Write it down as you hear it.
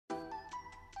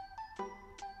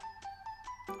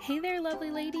Hey there,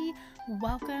 lovely lady.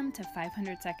 Welcome to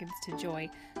 500 Seconds to Joy,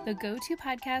 the go-to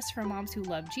podcast for moms who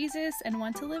love Jesus and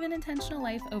want to live an intentional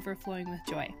life overflowing with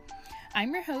joy.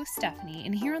 I'm your host, Stephanie,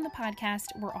 and here on the podcast,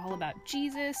 we're all about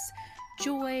Jesus,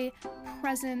 joy,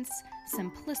 presence,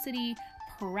 simplicity,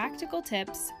 practical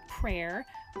tips, prayer,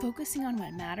 focusing on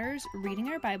what matters, reading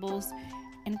our Bibles,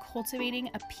 and cultivating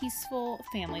a peaceful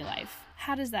family life.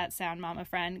 How does that sound, mama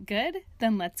friend? Good?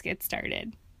 Then let's get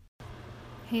started.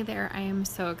 Hey there, I am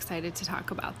so excited to talk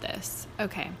about this.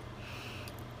 Okay,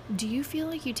 do you feel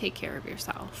like you take care of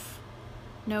yourself?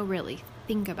 No, really,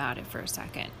 think about it for a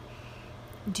second.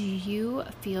 Do you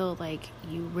feel like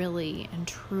you really and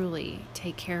truly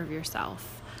take care of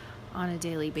yourself on a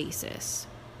daily basis?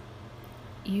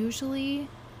 Usually,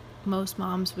 most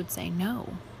moms would say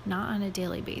no, not on a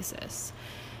daily basis.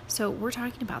 So we're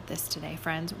talking about this today,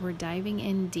 friends. We're diving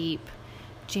in deep.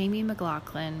 Jaime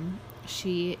McLaughlin,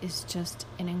 she is just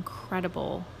an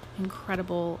incredible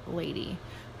lady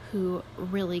who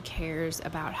really cares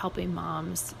about helping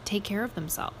moms take care of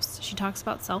themselves. She talks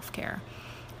about self-care,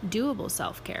 doable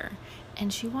self-care,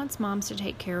 and she wants moms to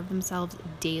take care of themselves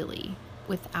daily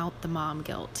without the mom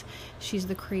guilt. She's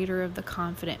the creator of the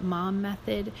Confident Mom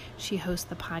Method. She hosts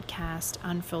the podcast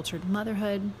Unfiltered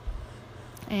Motherhood,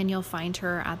 and you'll find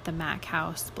her at the Mac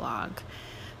House blog.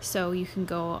 So you can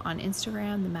go on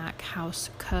Instagram, the Mac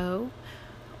House Co.,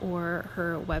 or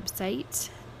her website,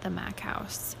 the Mac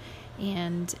House,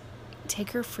 and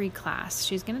take her free class.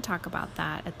 She's going to talk about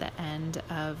that at the end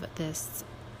of this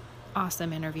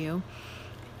awesome interview.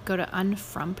 Go to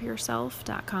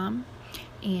unfrumpyourself.com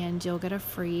and you'll get a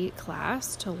free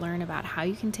class to learn about how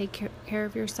you can take care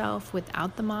of yourself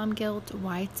without the mom guilt,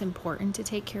 why it's important to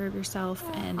take care of yourself.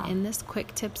 And in this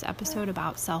quick tips episode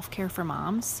about self-care for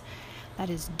moms that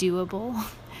is doable,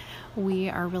 we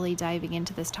are really diving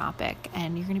into this topic,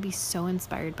 and you're going to be so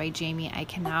inspired by Jaime. I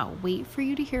cannot wait for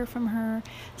you to hear from her.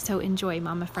 So enjoy,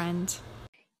 mama friend.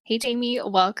 Hey, Jaime,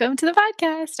 welcome to the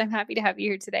podcast. I'm happy to have you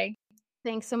here today.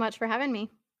 Thanks so much for having me.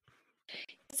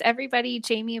 It's everybody,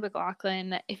 Jaime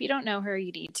McLaughlin. If you don't know her,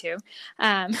 you need to.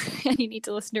 You need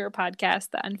to listen to her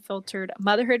podcast, the Unfiltered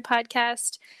Motherhood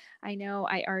podcast. I know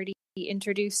I already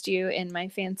introduced you in my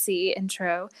fancy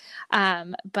intro,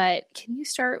 but can you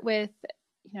start with,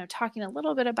 talking a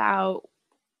little bit about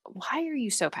why are you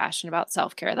so passionate about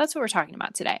self-care? That's what we're talking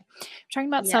about today. We're talking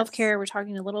about self-care. We're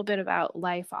talking a little bit about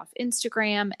life off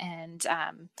Instagram, and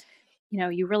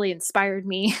you really inspired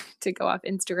me to go off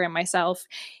Instagram myself.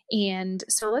 And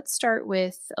so let's start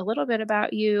with a little bit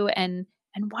about you and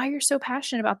why you're so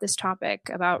passionate about this topic,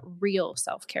 about real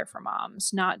self-care for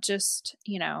moms, not just,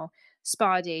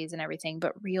 spa days and everything,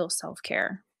 but real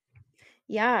self-care.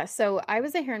 Yeah, so I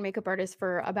was a hair and makeup artist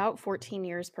for about 14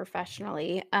 years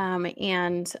professionally,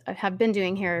 and I have been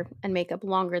doing hair and makeup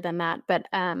longer than that. But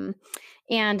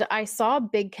and I saw a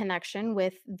big connection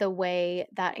with the way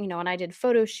that and I did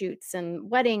photo shoots and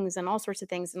weddings and all sorts of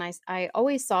things, and I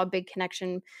always saw a big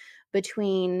connection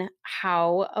between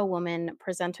how a woman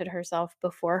presented herself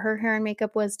before her hair and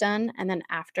makeup was done and then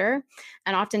after.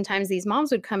 And oftentimes these moms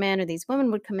would come in, or these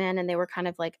women would come in, and they were kind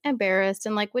of like embarrassed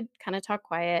and like would kind of talk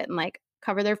quiet and like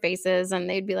cover their faces, and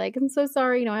they'd be like, I'm so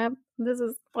sorry,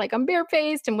 I'm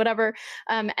barefaced and whatever.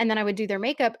 And then I would do their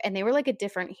makeup, and they were like a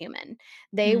different human.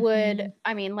 They would,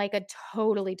 like a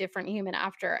totally different human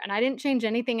after. And I didn't change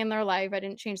anything in their life. I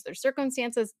didn't change their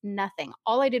circumstances, nothing.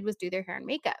 All I did was do their hair and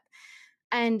makeup.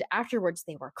 And afterwards,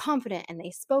 they were confident, and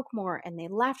they spoke more, and they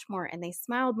laughed more, and they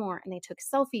smiled more, and they took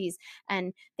selfies,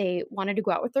 and they wanted to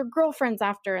go out with their girlfriends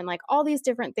after, and like all these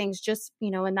different things, just,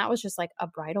 and that was just like a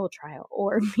bridal trial,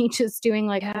 or me just doing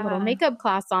like a little makeup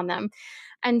class on them.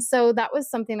 And so that was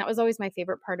something that was always my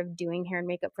favorite part of doing hair and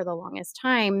makeup for the longest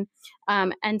time.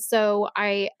 And so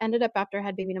I ended up, after I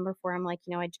had baby number 4, I'm like,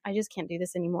 I just can't do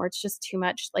this anymore. It's just too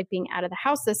much, like being out of the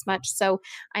house this much. So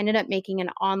I ended up making an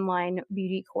online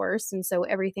beauty course. And so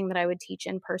everything that I would teach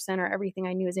in person, or everything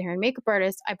I knew as a hair and makeup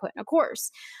artist, I put in a course.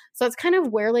 So it's kind of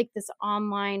where like this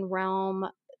online realm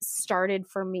started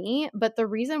for me. But the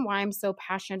reason why I'm so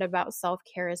passionate about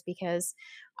self-care is because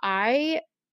I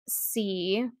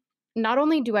see, not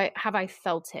only have I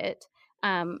felt it,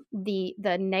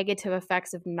 the negative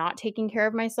effects of not taking care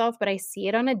of myself, but I see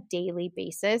it on a daily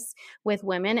basis with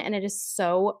women, and it is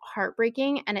so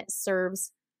heartbreaking, and it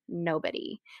serves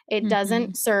nobody. It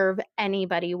doesn't serve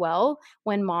anybody well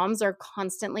when moms are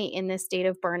constantly in this state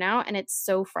of burnout, and it's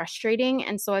so frustrating.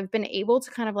 And so I've been able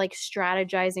to kind of like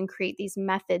strategize and create these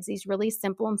methods, these really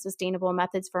simple and sustainable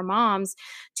methods for moms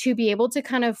to be able to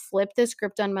kind of flip the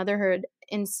script on motherhood,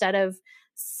 instead of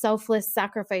selfless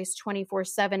sacrifice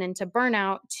 24/7 into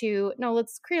burnout to no,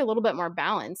 let's create a little bit more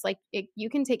balance. Like you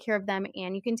can take care of them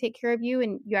and you can take care of you,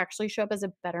 and you actually show up as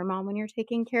a better mom when you're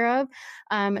taken care of,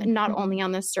 not Mhm. only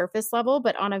on the surface level,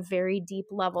 but on a very deep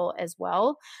level as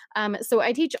well. So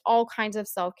I teach all kinds of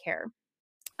self-care,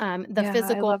 the Yeah, I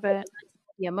physical, love it.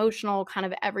 the emotional, kind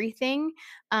of everything.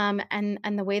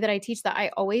 And the way that I teach that, I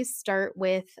always start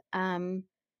with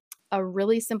a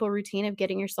really simple routine of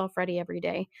getting yourself ready every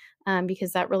day,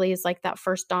 because that really is like that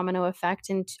first domino effect,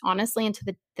 and honestly, into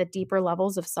the deeper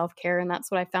levels of self care. And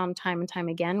that's what I found time and time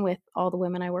again with all the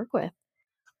women I work with.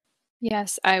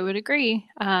 Yes, I would agree.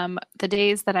 The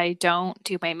days that I don't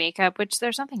do my makeup, which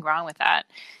there's nothing wrong with that.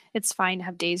 It's fine to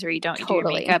have days where you don't do your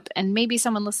Totally. makeup, and maybe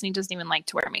someone listening doesn't even like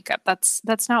to wear makeup.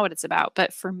 That's not what it's about.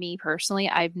 But for me personally,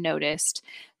 I've noticed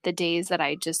the days that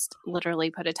I just literally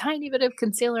put a tiny bit of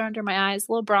concealer under my eyes,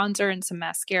 a little bronzer, and some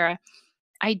mascara.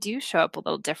 I do show up a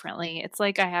little differently. It's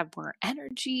like I have more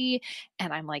energy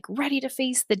and I'm like ready to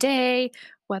face the day,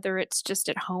 whether it's just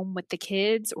at home with the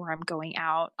kids or I'm going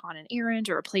out on an errand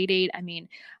or a play date. I mean,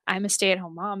 I'm a stay at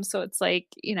home mom. So it's like,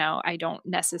 I don't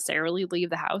necessarily leave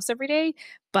the house every day,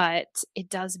 but it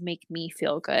does make me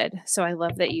feel good. So I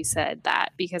love that you said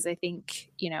that because I think,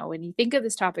 when you think of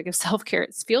this topic of self care,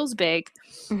 it feels big.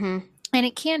 Hmm. And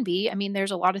it can be. I mean,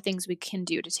 there's a lot of things we can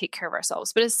do to take care of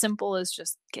ourselves, but as simple as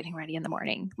just getting ready in the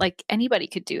morning. Like anybody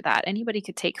could do that. Anybody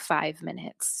could take 5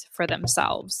 minutes for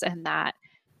themselves and that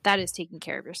is taking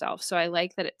care of yourself. So I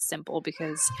like that it's simple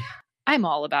because I'm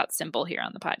all about simple here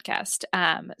on the podcast.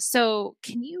 So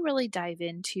can you really dive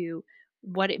into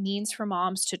what it means for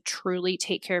moms to truly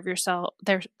take care of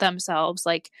themselves?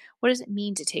 Like, what does it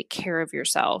mean to take care of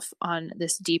yourself on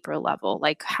this deeper level?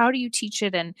 Like, how do you teach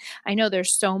it? And I know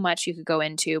there's so much you could go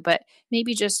into, but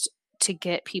maybe just to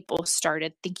get people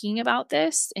started thinking about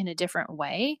this in a different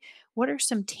way, what are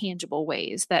some tangible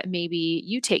ways that maybe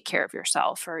you take care of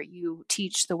yourself or you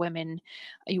teach the women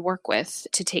you work with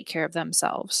to take care of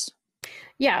themselves?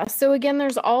 Yeah. So again,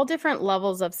 there's all different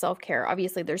levels of self care.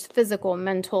 Obviously, there's physical,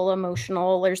 mental,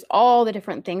 emotional, there's all the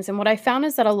different things. And what I found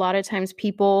is that a lot of times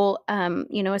people,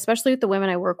 especially with the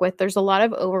women I work with, there's a lot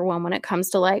of overwhelm when it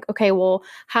comes to like, okay, well,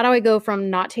 how do I go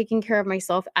from not taking care of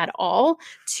myself at all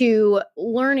to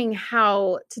learning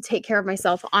how to take care of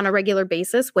myself on a regular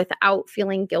basis without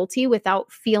feeling guilty,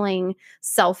 without feeling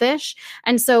selfish?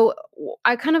 And so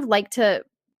I kind of like to,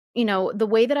 the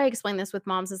way that I explain this with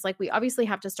moms is like we obviously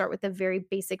have to start with the very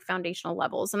basic foundational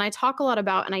levels. And I talk a lot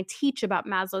about and I teach about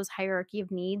Maslow's hierarchy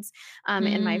of needs,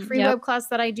 in my free Yep. web class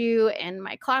that I do, and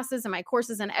my classes and my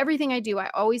courses and everything I do. I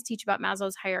always teach about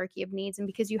Maslow's hierarchy of needs. And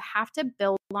because you have to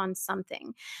build on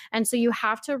something. And so you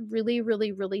have to really,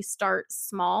 really, really start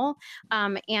small,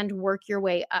 and work your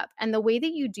way up. And the way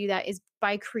that you do that is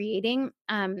by creating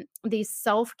these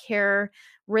self care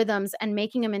rhythms and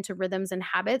making them into rhythms and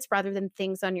habits rather than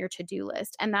things on your to-do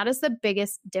list. And that is the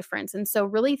biggest difference. And so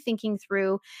really thinking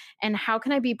through, and how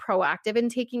can I be proactive in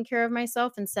taking care of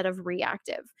myself instead of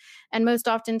reactive? And most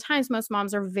oftentimes most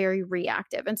moms are very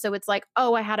reactive. And so it's like,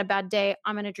 oh, I had a bad day,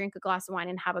 I'm going to drink a glass of wine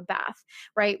and have a bath,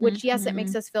 right? Which yes, it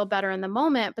makes Mhm. us feel better in the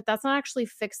moment, but that's not actually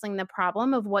fixing the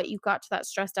problem of what you got to that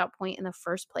stressed out point in the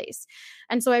first place.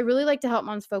 And so I really like to help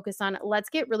moms focus on, let's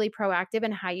get really proactive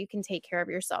in how you can take care of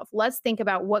yourself. Let's think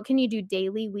about what can you do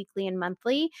daily, weekly, and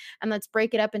monthly, and let's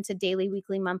break it up into daily,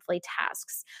 weekly, monthly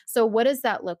tasks. So what does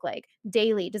that look like?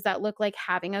 Daily, does that look like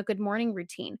having a good morning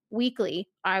routine? Weekly,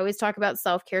 I always talk about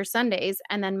self-care Sundays.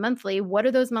 And then monthly, what do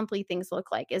those monthly things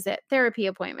look like? Is it therapy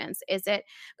appointments? Is it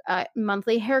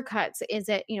monthly haircuts? Is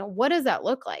it, what does that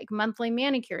look like? Monthly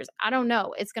manicures? I don't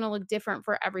know. It's going to look different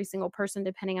for every single person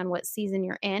depending on what season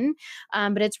you're in.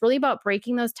 But it's really about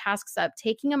breaking those tasks up,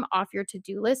 taking them off your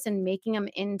to-do list and making them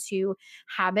into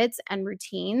habits and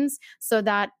routines so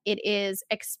that it is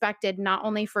expected not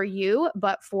only for you,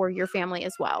 but for your family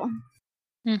as well.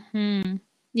 Mhm.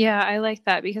 Yeah, I like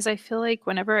that because I feel like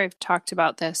whenever I've talked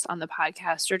about this on the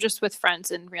podcast or just with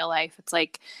friends in real life, it's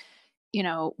like,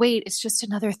 wait, it's just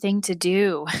another thing to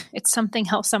do. It's something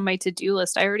else on my to-do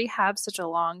list. I already have such a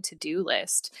long to-do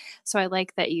list. So I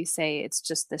like that you say it's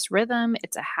just this rhythm,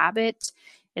 it's a habit.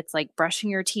 It's like brushing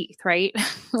your teeth, right?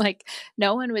 Like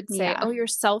no one would say, Yeah. "Oh, you're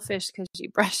selfish because you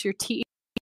brush your teeth."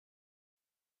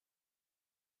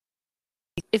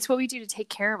 It's what we do to take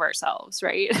care of ourselves,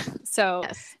 right? So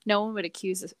Yes. no one would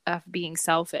accuse us of being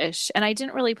selfish. And I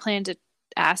didn't really plan to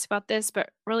ask about this,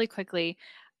 but really quickly,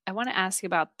 I want to ask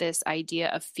about this idea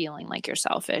of feeling like you're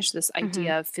selfish, this Hmm.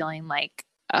 idea of feeling like,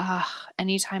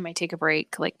 anytime I take a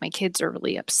break, like my kids are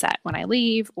really upset when I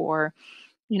leave, or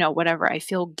whatever, I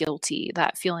feel guilty,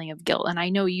 that feeling of guilt. And I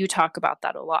know you talk about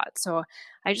that a lot. So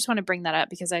I just want to bring that up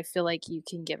because I feel like you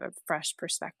can give a fresh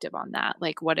perspective on that.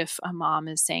 Like, what if a mom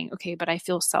is saying, okay, but I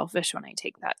feel selfish when I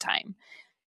take that time?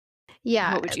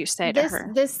 Yeah, What would you say to this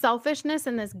her? this selfishness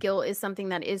and this guilt is something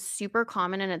that is super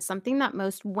common, and it's something that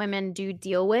most women do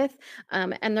deal with.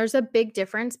 And there's a big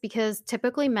difference because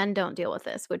typically men don't deal with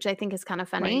this, which I think is kind of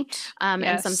funny, Right.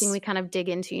 and something we Yes. kind of dig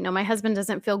into. My husband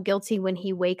doesn't feel guilty when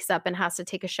he wakes up and has to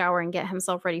take a shower and get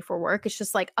himself ready for work. It's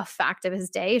just like a fact of his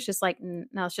day. It's just like,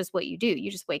 no, it's just what you do. You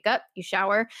just wake up, you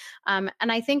shower. And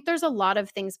I think there's a lot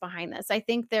of things behind this. I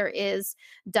think there is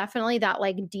definitely that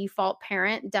like default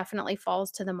parent definitely falls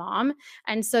to the mom,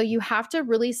 and so you have to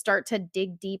really start to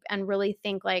dig deep and really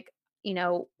think like, you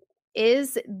know,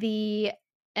 is the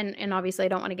and obviously I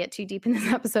don't want to get too deep in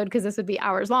this episode because this would be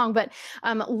hours long, but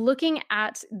looking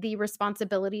at the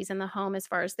responsibilities in the home as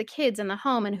far as the kids in the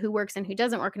home and who works and who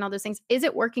doesn't work and all those things, is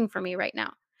it working for me right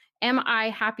now? Am I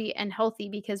happy and healthy?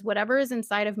 Because whatever is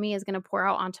inside of me is going to pour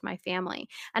out onto my family.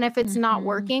 And if it's not Mhm.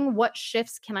 working, what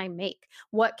shifts can I make?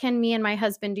 What can me and my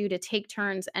husband do to take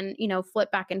turns and,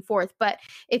 flip back and forth? But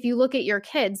if you look at your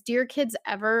kids, do your kids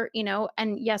ever,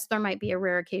 and yes, there might be a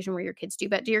rare occasion where your kids do,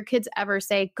 but do your kids ever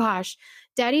say, gosh,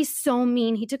 daddy's so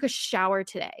mean. He took a shower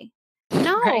today?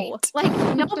 No, Right.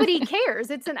 like nobody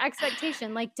cares. It's an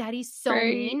expectation. Like, daddy's so Right.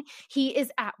 mean. He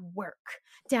is at work.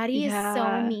 Daddy is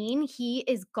so Yeah. mean. He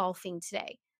is golfing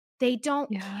today. They don't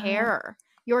Yeah. care.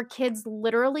 Your kids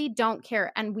literally don't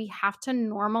care. And we have to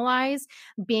normalize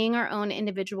being our own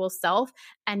individual self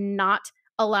and not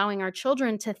allowing our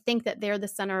children to think that they're the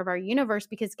center of our universe,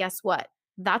 because guess what?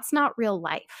 That's not real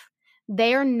life.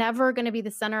 They are never going to be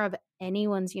the center of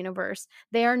anyone's universe.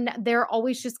 They're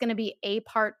always just going to be a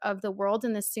part of the world,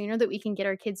 and the sooner that we can get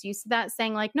our kids used to that,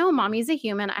 saying like, no, mommy's a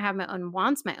human. I have my own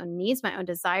wants, my own needs, my own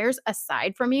desires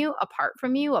aside from you, apart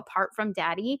from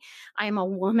daddy. I am a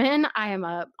woman, I am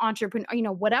a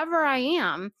entrepreneur, whatever I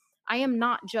am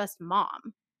not just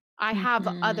mom. I have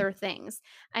Mhm. other things.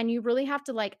 And you really have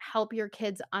to like help your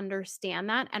kids understand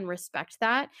that and respect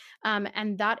that.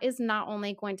 And that is not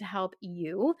only going to help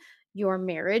you, your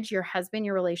marriage, your husband,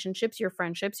 your relationships, your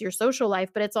friendships, your social life,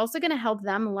 but it's also going to help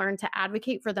them learn to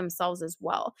advocate for themselves as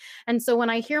well. And so when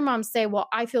I hear moms say, "Well,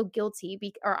 I feel guilty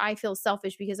or I feel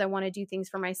selfish because I want to do things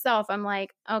for myself," I'm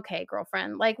like, "Okay,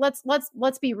 girlfriend, like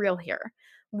let's be real here.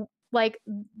 Like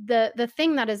the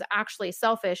thing that is actually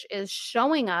selfish is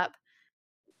showing up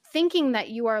thinking that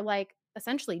you are like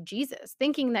essentially Jesus,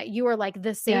 thinking that you are like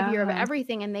the savior of Yeah.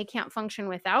 everything and they can't function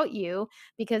without you,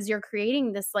 because you're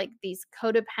creating this like these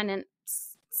codependent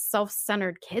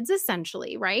self-centered kids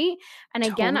essentially, right? And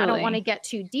again, I don't want to Totally. get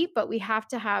too deep, but we have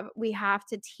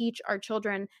to teach our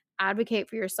children, advocate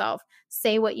for yourself,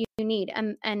 say what you need,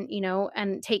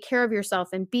 and take care of yourself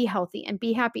and be healthy and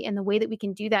be happy. And the way that we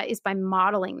can do that is by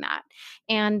modeling that.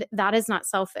 And that is not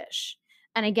selfish.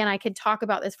 And again, I could talk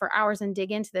about this for hours and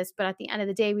dig into this, but at the end of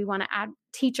the day, we want to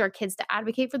teach our kids to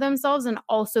advocate for themselves and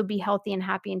also be healthy and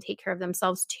happy and take care of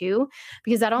themselves too.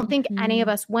 Because I don't think any of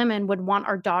Mhm. us women would want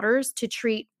our daughters to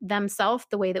treat themselves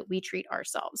the way that we treat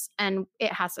ourselves. And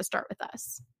it has to start with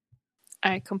us.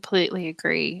 I completely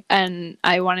agree. And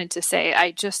I wanted to say,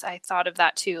 I thought of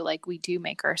that too. Like, we do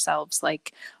make ourselves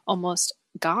like almost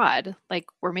God. Like,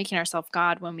 we're making ourselves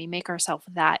God when we make ourselves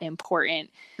that important.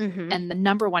 Mm-hmm. And the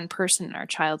number one person in our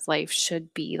child's life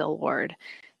should be the Lord.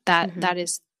 That Mm-hmm.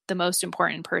 is the most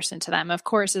important person to them. Of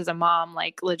course, as a mom,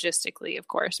 like logistically, of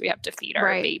course, we have to feed our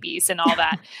Right. babies and all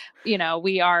that.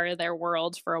 We are their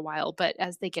world for a while, but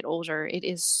as they get older, it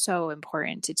is so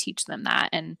important to teach them that.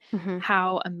 And Mm-hmm.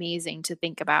 how amazing to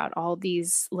think about all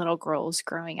these little girls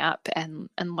growing up and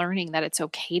learning that it's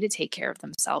okay to take care of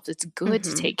themselves. It's good to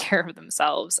Mm-hmm. take care of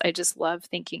themselves. I just love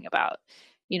thinking about,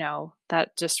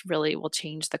 that just really will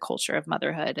change the culture of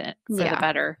motherhood for the Yeah,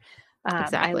 better. I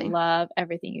exactly. love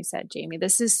everything you said, Jamie.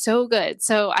 This is so good.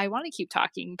 So I want to keep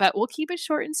talking, but we'll keep it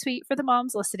short and sweet for the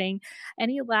moms listening.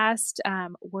 Any last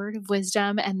word of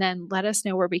wisdom, and then let us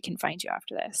know where we can find you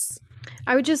after this.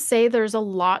 I would just say there's a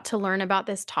lot to learn about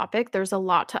this topic. There's a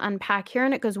lot to unpack here,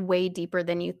 and it goes way deeper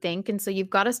than you think. And so you've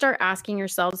got to start asking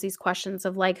yourselves these questions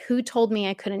of like, who told me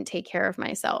I couldn't take care of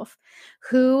myself?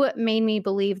 Who made me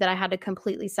believe that I had to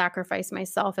completely sacrifice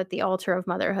myself at the altar of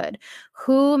motherhood?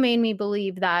 Who made me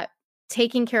believe that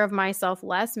taking care of myself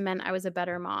less meant I was a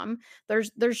better mom?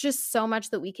 There's just so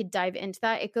much that we could dive into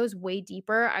that. It goes way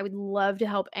deeper. I would love to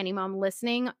help any mom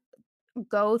listening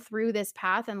go through this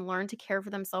path and learn to care for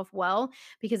themselves well.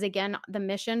 Because again, the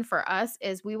mission for us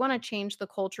is we want to change the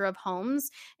culture of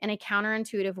homes in a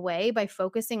counterintuitive way by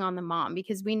focusing on the mom,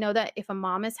 because we know that if a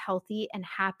mom is healthy and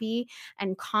happy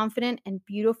and confident and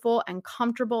beautiful and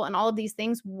comfortable and all of these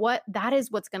things, what that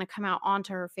is what's going to come out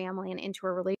onto her family and into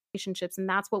her relationships. And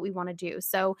that's what we want to do.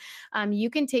 So you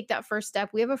can take that first step.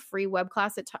 We have a free web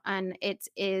class and it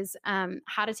is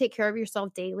how to take care of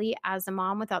yourself daily as a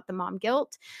mom without the mom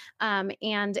guilt.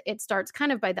 And it starts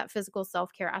kind of by that physical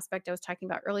self-care aspect I was talking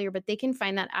about earlier, but they can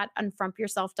find that at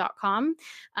unfrumpyourself.com.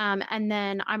 And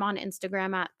then I'm on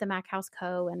Instagram at the Mac House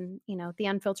Co. and, the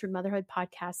Unfiltered Motherhood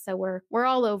podcast. So we're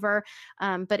all over.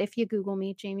 But if you Google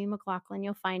me, Jaime McLaughlin,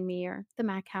 you'll find me, or the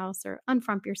Mac House, or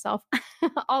Unfrump Yourself,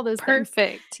 all those things.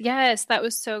 Perfect. Yes, that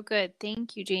was so good.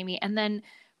 Thank you, Jaime. And then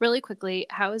really quickly,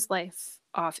 how is life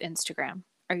off Instagram?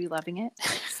 Are you loving it?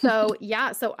 So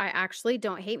I actually,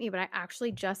 don't hate me, but I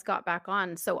actually just got back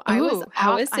on. So I was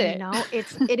how off. is it? I know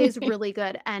it is really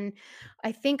good. And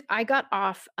I think I got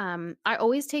off. I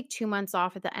always take 2 months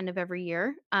off at the end of every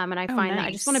year. And I find that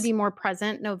I just want to be more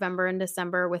present November and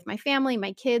December with my family,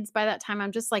 my kids. By that time,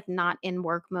 I'm just like not in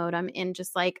work mode. I'm in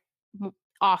just like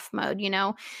off mode,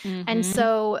 And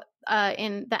so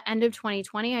in the end of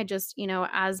 2020, I just,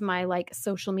 as my like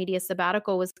social media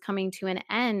sabbatical was coming to an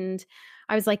end,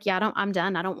 I was like, I'm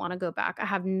done. I don't want to go back. I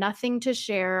have nothing to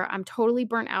share. I'm totally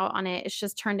burnt out on it. It's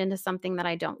just turned into something that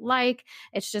I don't like.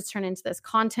 It's just turned into this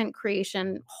content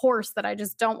creation horse that I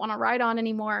just don't want to ride on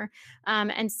anymore.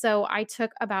 And so I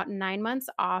took about 9 months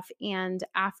off. And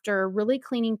after really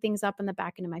cleaning things up in the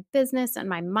back end of my business and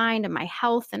my mind and my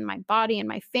health and my body and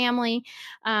my family,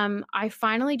 I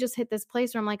finally just hit this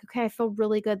place where I'm like, okay, I feel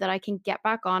really good that I can get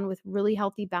back on with really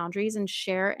healthy boundaries and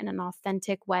share in an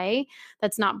authentic way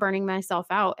that's not burning myself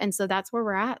out. And so that's where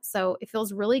we're at. So it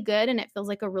feels really good. And it feels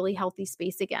like a really healthy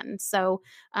space again. So,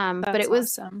 but it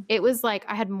was, awesome. It was like,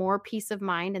 I had more peace of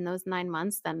mind in those 9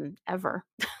 months than ever.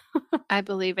 I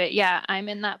believe it. Yeah, I'm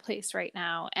in that place right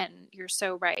now. And you're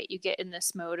so right. You get in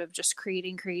this mode of just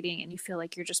creating, and you feel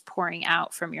like you're just pouring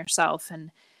out from yourself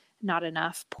and not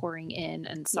enough pouring in,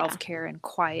 and self-care and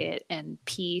quiet and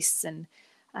peace. And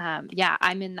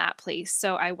I'm in that place.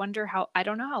 So I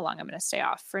don't know how long I'm going to stay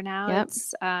off. For now,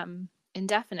 it's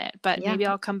indefinite, but maybe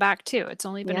I'll come back too. It's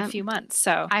only been a few months.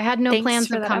 So I had no plans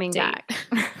of coming back.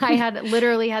 I had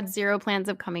literally had zero plans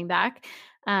of coming back.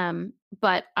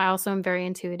 But I also am very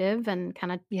intuitive and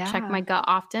kind of check my gut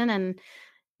often, and,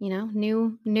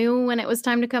 knew when it was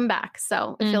time to come back.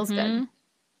 So it feels good.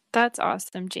 That's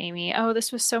awesome, Jaime. Oh,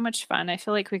 this was so much fun. I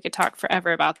feel like we could talk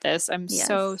forever about this. I'm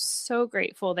so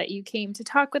grateful that you came to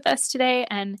talk with us today.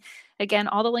 And again,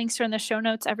 all the links are in the show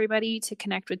notes, everybody, to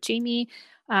connect with Jaime.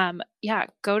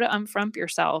 Go to Unfrump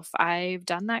Yourself. I've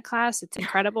done that class. It's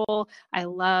incredible. I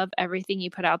love everything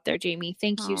you put out there, Jaime.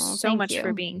 Thank you so much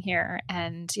for being here.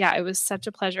 And it was such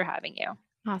a pleasure having you.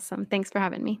 Awesome. Thanks for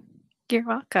having me. You're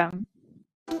welcome.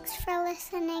 Thanks for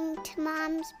listening to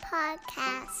Mom's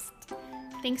podcast.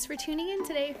 Thanks for tuning in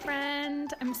today,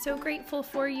 friend. I'm so grateful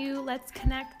for you. Let's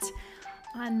connect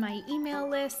on my email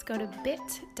list. Go to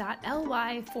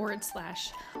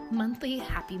bit.ly/monthly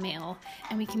happy mail,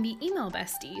 and we can be email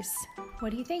besties.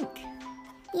 What do you think?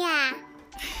 Yeah.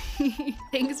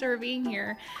 Thanks for being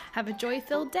here. Have a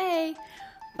joy-filled day.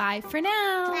 Bye for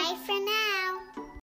now. Bye for now.